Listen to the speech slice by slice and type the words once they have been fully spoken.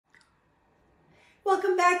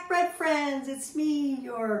Welcome back, bread friends. It's me,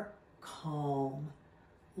 your calm,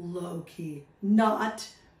 low-key, not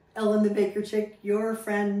Ellen the Baker Chick, your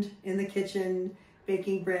friend in the kitchen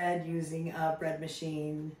baking bread using a bread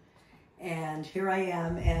machine. And here I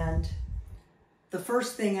am, and the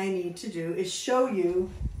first thing I need to do is show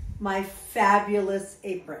you my fabulous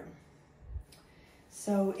apron.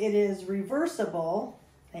 So it is reversible.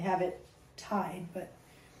 I have it tied, but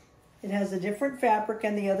it has a different fabric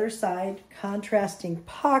on the other side, contrasting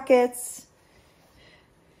pockets.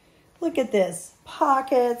 Look at this,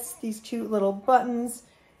 pockets, these cute little buttons,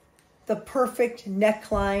 the perfect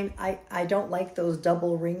neckline. I don't like those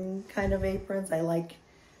double ring kind of aprons. I like,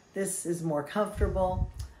 this is more comfortable.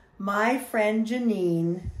 My friend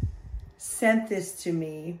Janine sent this to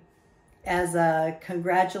me as a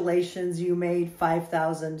congratulations, you made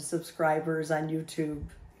 5,000 subscribers on YouTube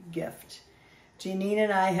gift. Janine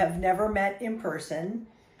and I have never met in person.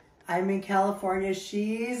 I'm in California,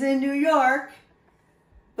 she's in New York,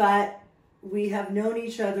 but we have known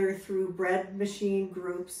each other through bread machine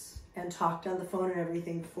groups and talked on the phone and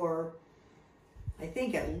everything for, I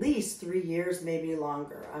think, at least 3 years, maybe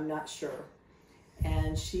longer, I'm not sure.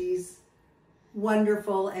 And she's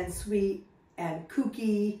wonderful and sweet and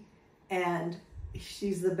kooky, and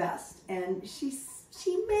she's the best. And she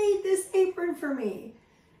made this apron for me,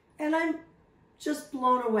 and I'm just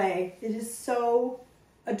blown away. It is so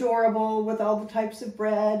adorable with all the types of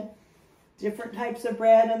bread, different types of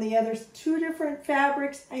bread, and the others, 2 different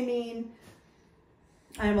fabrics. I mean,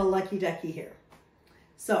 I'm a lucky ducky here.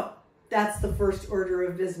 So that's the first order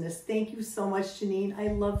of business. Thank you so much, Janine. I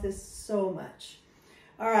love this so much.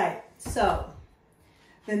 All right, so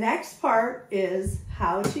the next part is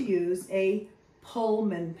how to use a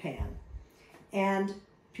Pullman pan. And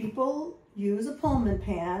people use a Pullman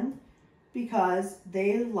pan because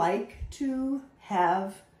they like to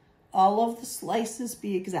have all of the slices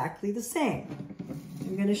be exactly the same.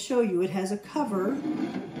 I'm going to show you. It has a cover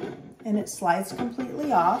and it slides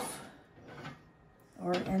completely off,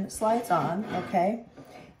 and it slides on, okay?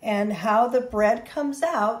 And how the bread comes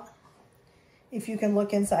out, if you can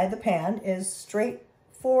look inside the pan, is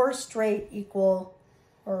 4 straight equal,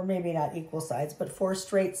 or maybe not equal sides, but 4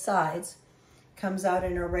 straight sides. Comes out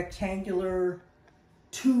in a rectangular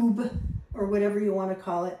tube, or whatever you want to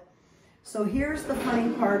call it. So here's the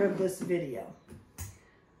funny part of this video.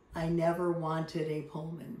 I never wanted a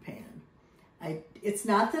Pullman pan. It's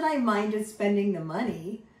not that I minded spending the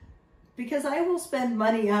money, because I will spend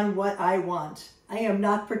money on what I want. I am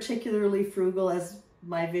not particularly frugal, as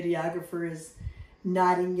my videographer is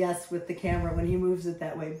nodding yes with the camera when he moves it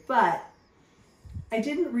that way. But I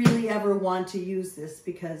didn't really ever want to use this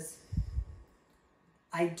because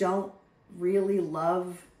I don't really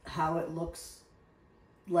love how it looks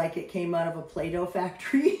like it came out of a Play-Doh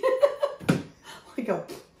factory.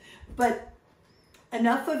 But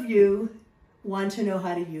enough of you want to know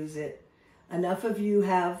how to use it. Enough of you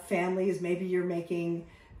have families. Maybe you're making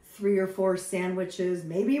 3 or 4 sandwiches,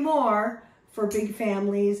 maybe more, for big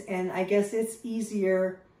families. And I guess it's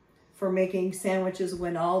easier for making sandwiches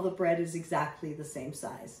when all the bread is exactly the same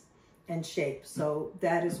size and shape. So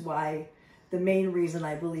that is why, the main reason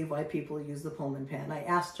I believe why people use the Pullman pan. I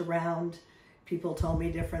asked around, people told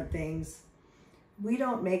me different things. We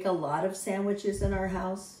don't make a lot of sandwiches in our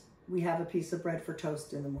house. We have a piece of bread for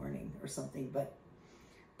toast in the morning or something, but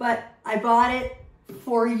I bought it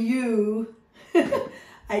for you.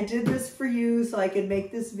 I did this for you so I could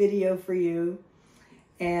make this video for you.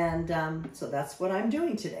 And so that's what I'm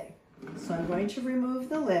doing today. So I'm going to remove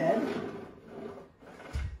the lid.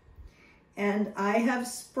 And I have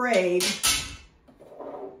sprayed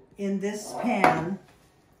in this pan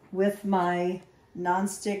with my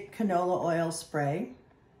nonstick canola oil spray.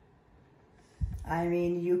 I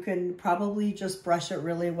mean, you can probably just brush it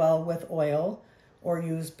really well with oil or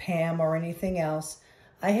use Pam or anything else.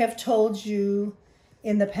 I have told you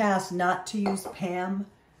in the past not to use Pam,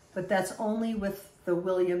 but that's only with the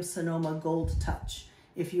Williams-Sonoma Gold Touch.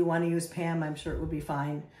 If you want to use Pam, I'm sure it would be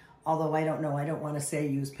fine. Although I don't know, I don't want to say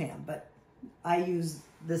use Pam, but I use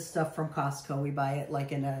this stuff from Costco. We buy it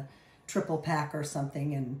like in a triple pack or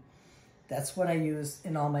something, and that's what I use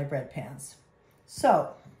in all my bread pans.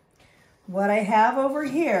 So what I have over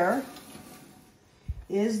here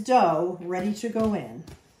is dough ready to go in,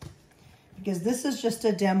 because this is just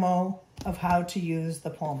a demo of how to use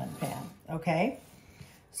the Pullman pan, okay?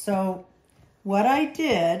 So what I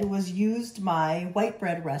did was used my white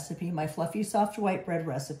bread recipe, my fluffy soft white bread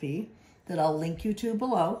recipe that I'll link you to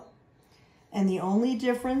below. And the only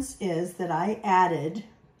difference is that I added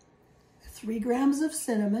 3 grams of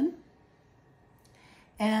cinnamon,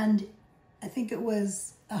 and I think it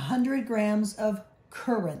was 100 grams of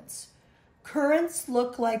Currants. Currants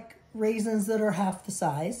look like raisins that are half the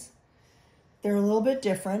size. They're a little bit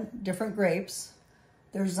different grapes.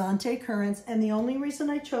 They're Zante currants, and the only reason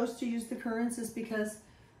I chose to use the currants is because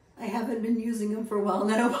I haven't been using them for a while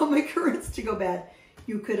and I don't want my currants to go bad.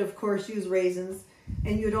 You could, of course, use raisins,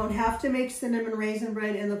 and you don't have to make cinnamon raisin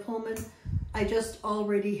bread in the Pullman. I just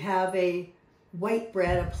already have a white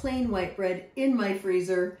bread, a plain white bread in my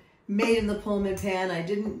freezer, made in the Pullman pan. I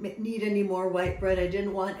didn't need any more white bread. I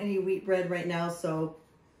didn't want any wheat bread right now, so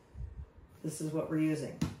this is what we're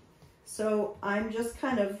using. So I'm just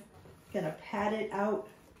kind of gonna pat it out,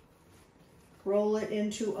 roll it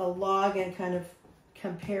into a log, and kind of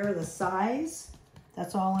compare the size.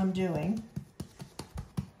 That's all I'm doing.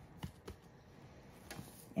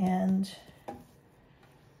 And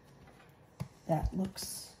that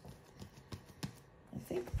looks, I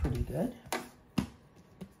think, pretty good. There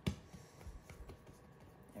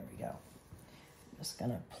we go. I'm just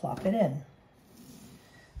gonna plop it in.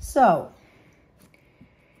 So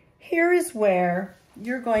here is where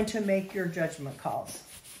you're going to make your judgment calls.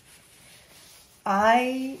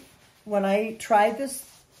 When I tried this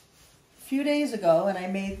a few days ago and I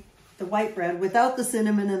made the white bread without the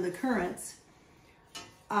cinnamon and the currants,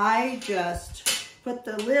 I just put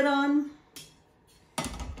the lid on,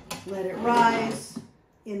 let it rise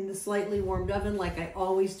in the slightly warmed oven like I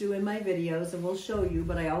always do in my videos, and we'll show you,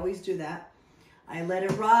 but I always do that. I let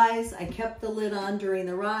it rise. I kept the lid on during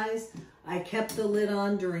the rise. I kept the lid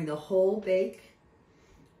on during the whole bake.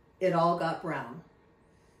 It all got brown,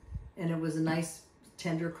 and it was a nice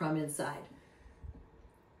tender crumb inside.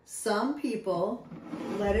 Some people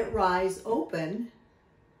let it rise open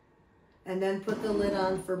and then put the lid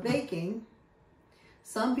on for baking.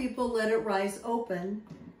 Some people let it rise open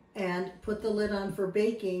and put the lid on for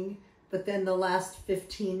baking, but then the last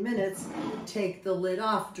 15 minutes take the lid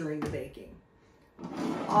off during the baking.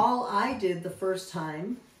 All I did the first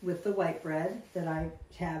time with the white bread that I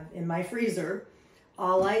have in my freezer,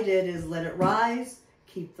 all I did is let it rise,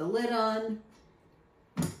 keep the lid on,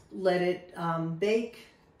 let it bake,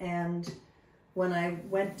 and when I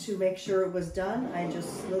went to make sure it was done, I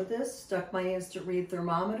just slid this, stuck my instant read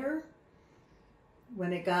thermometer.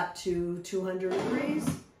 When it got to 200 degrees,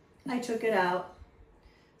 I took it out,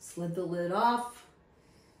 slid the lid off,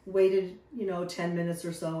 waited, 10 minutes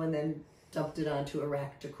or so, and then dumped it onto a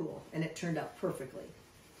rack to cool, and it turned out perfectly.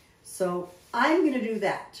 So I'm gonna do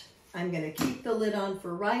that. I'm gonna keep the lid on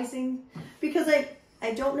for rising, because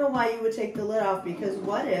I don't know why you would take the lid off, because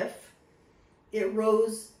what if it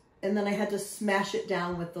rose and then I had to smash it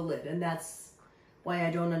down with the lid? And that's why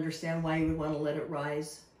I don't understand why you would want to let it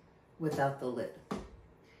rise without the lid.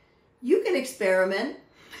 You can experiment,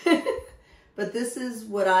 but this is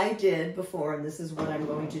what I did before, and this is what I'm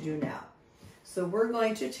going to do now. So we're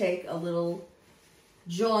going to take a little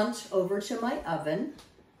jaunt over to my oven,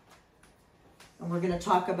 and we're going to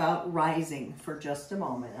talk about rising for just a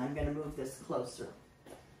moment. I'm going to move this closer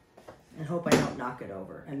and hope I don't knock it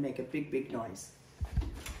over and make a big, big noise.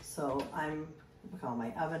 So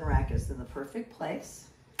my oven rack is in the perfect place.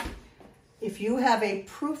 If you have a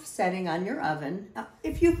proof setting on your oven,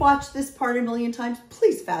 if you've watched this part a million times,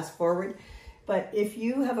 please fast forward. But if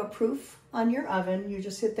you have a proof on your oven, you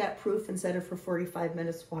just hit that proof and set it for 45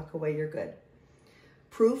 minutes, walk away, you're good.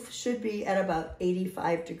 Proof should be at about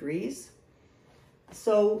 85 degrees.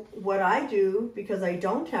 So what I do, because I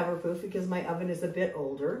don't have a proof, because my oven is a bit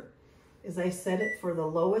older, is I set it for the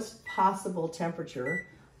lowest possible temperature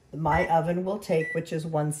my oven will take, which is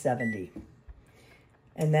 170.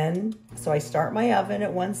 And then, so I start my oven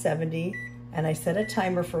at 170 and I set a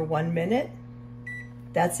timer for 1 minute.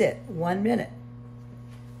 That's it, 1 minute.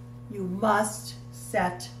 You must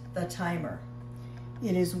set the timer.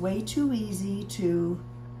 It is way too easy to,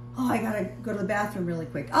 I gotta go to the bathroom really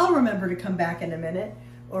quick. I'll remember to come back in a minute.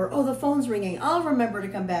 Or, the phone's ringing. I'll remember to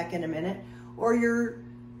come back in a minute. Or your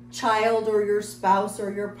child or your spouse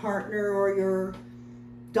or your partner or your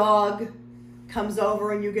dog comes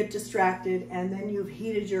over and you get distracted, and then you've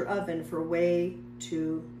heated your oven for way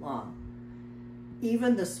too long.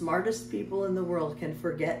 Even the smartest people in the world can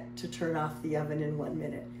forget to turn off the oven in 1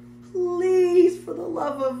 minute. Please, for the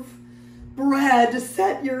love of bread,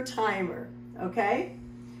 set your timer, okay?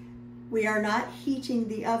 We are not heating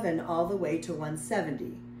the oven all the way to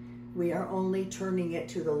 170. We are only turning it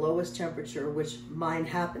to the lowest temperature, which mine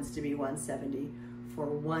happens to be 170, for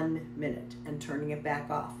 1 minute and turning it back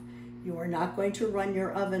off. You are not going to run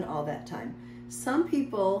your oven all that time. Some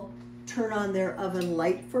people turn on their oven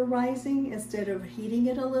light for rising instead of heating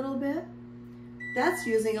it a little bit. That's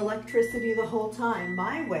using electricity the whole time.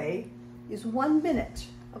 My way is 1 minute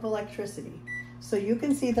of electricity. So you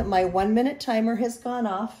can see that my 1 minute timer has gone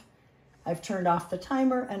off. I've turned off the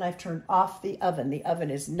timer and I've turned off the oven. The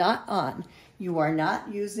oven is not on. You are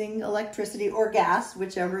not using electricity or gas,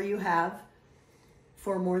 whichever you have,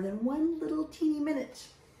 for more than 1 little teeny minute.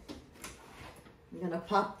 I'm gonna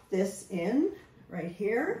pop this in right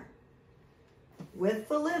here with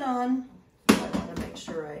the lid on. I wanna make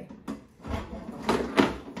sure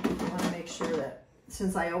that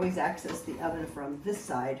since I always access the oven from this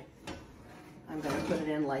side, I'm gonna put it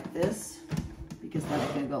in like this, because then I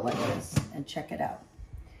can go like this and check it out.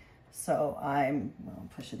 So I'll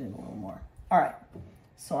push it in a little more. All right,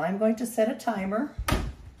 so I'm going to set a timer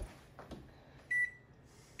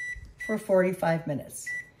for 45 minutes.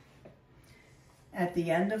 At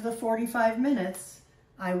the end of the 45 minutes,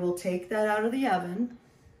 I will take that out of the oven,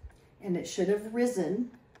 and it should have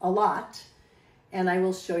risen a lot, and I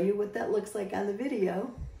will show you what that looks like on the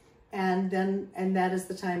video. And that is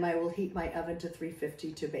the time I will heat my oven to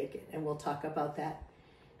 350 to bake it. And we'll talk about that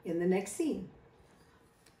in the next scene.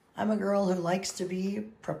 I'm a girl who likes to be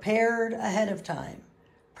prepared ahead of time.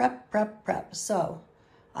 Prep, prep, prep. So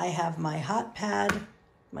I have my hot pad,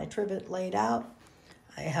 my trivet laid out.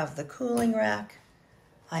 I have the cooling rack.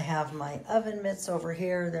 I have my oven mitts over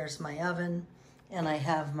here. There's my oven. And I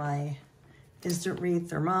have my instant read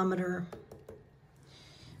thermometer.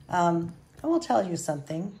 I will tell you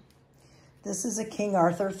something. This is a King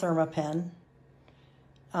Arthur Thermapen.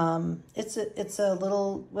 It's a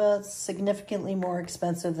little, well, it's significantly more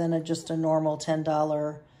expensive than just a normal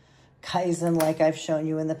 $10 Kaizen like I've shown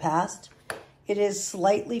you in the past. It is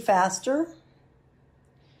slightly faster,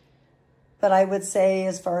 but I would say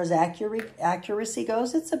as far as accuracy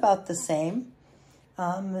goes, it's about the same.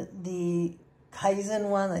 The Kaizen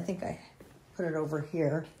one, I think I put it over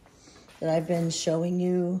here, that I've been showing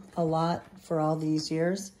you a lot for all these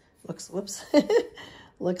years. Looks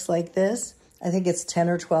like this. I think it's $10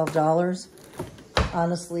 or $12.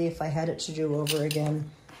 Honestly, if I had it to do over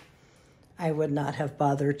again, I would not have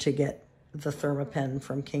bothered to get the Thermapen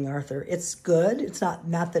from King Arthur. It's good. It's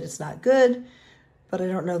not that it's not good, but I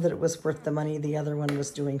don't know that it was worth the money. The other one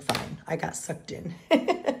was doing fine. I got sucked in.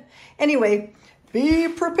 Anyway, be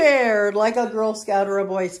prepared like a Girl Scout or a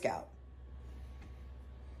Boy Scout.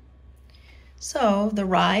 So the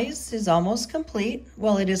rise is almost complete.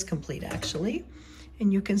 Well, it is complete actually.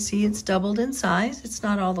 And you can see it's doubled in size. It's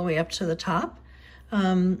not all the way up to the top.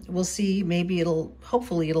 We'll see, maybe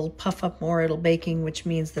hopefully it'll puff up more, it'll baking, which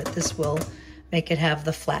means that this will make it have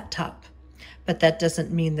the flat top. But that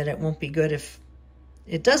doesn't mean that it won't be good if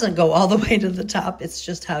it doesn't go all the way to the top. It's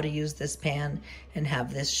just how to use this pan and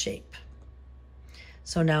have this shape.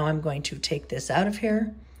 So now I'm going to take this out of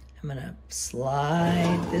here. I'm gonna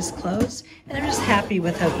slide this closed, and I'm just happy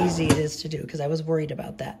with how easy it is to do because I was worried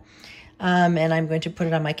about that. And I'm going to put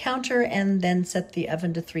it on my counter and then set the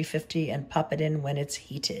oven to 350 and pop it in when it's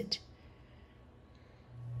heated.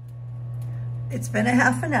 It's been a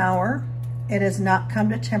half an hour. It has not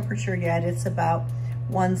come to temperature yet. It's about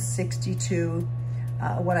 162.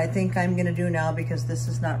 What I think I'm gonna do now, because this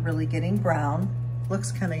is not really getting brown,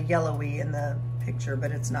 looks kind of yellowy in the picture,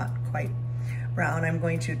 but it's not quite brown. I'm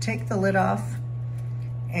going to take the lid off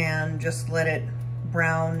and just let it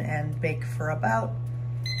brown and bake for about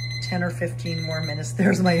 10 or 15 more minutes.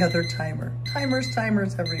 There's my other timer. Timers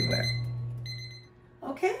everywhere.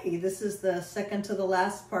 Okay, this is the second to the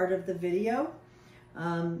last part of the video.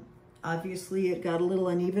 Obviously it got a little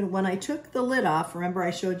uneven. When I took the lid off, remember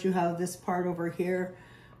I showed you how this part over here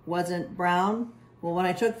wasn't brown? Well, when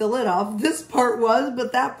I took the lid off, this part was,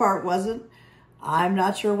 but that part wasn't. I'm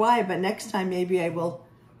not sure why, but next time maybe I will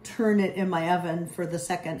turn it in my oven for the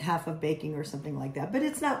second half of baking or something like that. But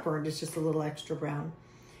it's not burned, it's just a little extra brown.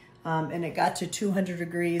 And it got to 200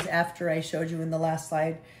 degrees after I showed you in the last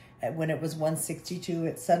slide. When it was 162,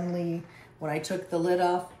 it suddenly, when I took the lid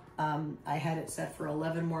off, I had it set for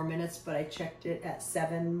 11 more minutes, but I checked it at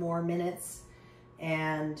 7 more minutes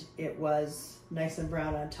and it was nice and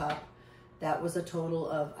brown on top. That was a total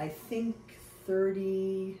of, I think,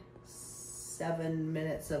 37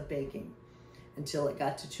 minutes of baking until it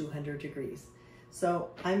got to 200 degrees.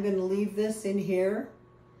 So I'm gonna leave this in here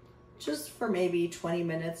just for maybe 20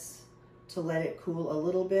 minutes to let it cool a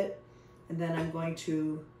little bit. And then I'm going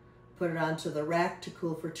to put it onto the rack to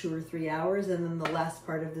cool for 2 or 3 hours. And then the last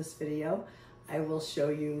part of this video, I will show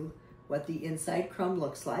you what the inside crumb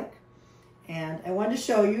looks like. And I want to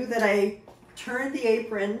show you that I turned the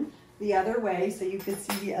apron the other way so you can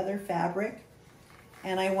see the other fabric.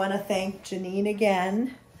 And I want to thank Janine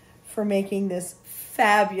again for making this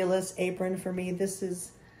fabulous apron for me. This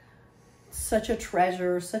is such a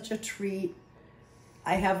treasure, such a treat.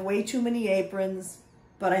 I have way too many aprons,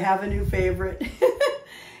 but I have a new favorite.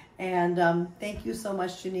 And thank you so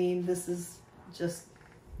much, Janine. This is just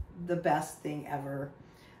the best thing ever.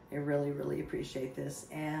 I really, really appreciate this.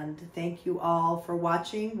 And thank you all for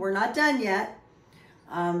watching. We're not done yet,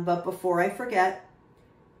 but before I forget,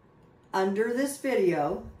 under this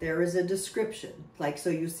video, there is a description. Like,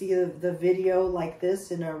 so you see the video like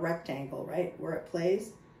this in a rectangle, right, where it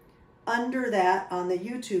plays. Under that, on the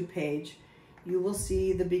YouTube page, you will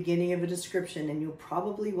see the beginning of a description, and you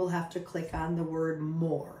probably will have to click on the word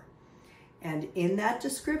more. And in that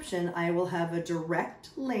description, I will have a direct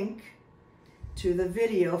link to the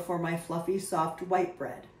video for my fluffy soft white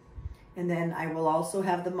bread. And then I will also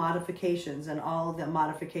have the modifications, and all the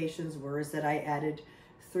modifications were is that I added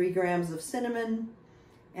 3 grams of cinnamon,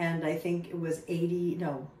 and I think it was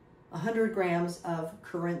 100 grams of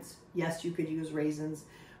currants. Yes, you could use raisins.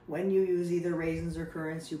 When you use either raisins or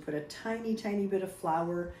currants, you put a tiny, tiny bit of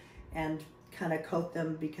flour and kind of coat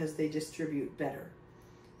them because they distribute better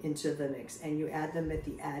into the mix, and you add them at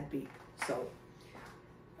the add beep. So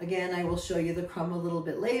again, I will show you the crumb a little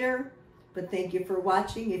bit later, but thank you for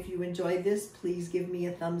watching. If you enjoyed this, please give me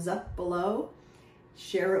a thumbs up below,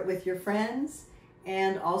 share it with your friends,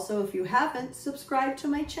 and also if you haven't, subscribe to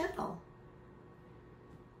my channel.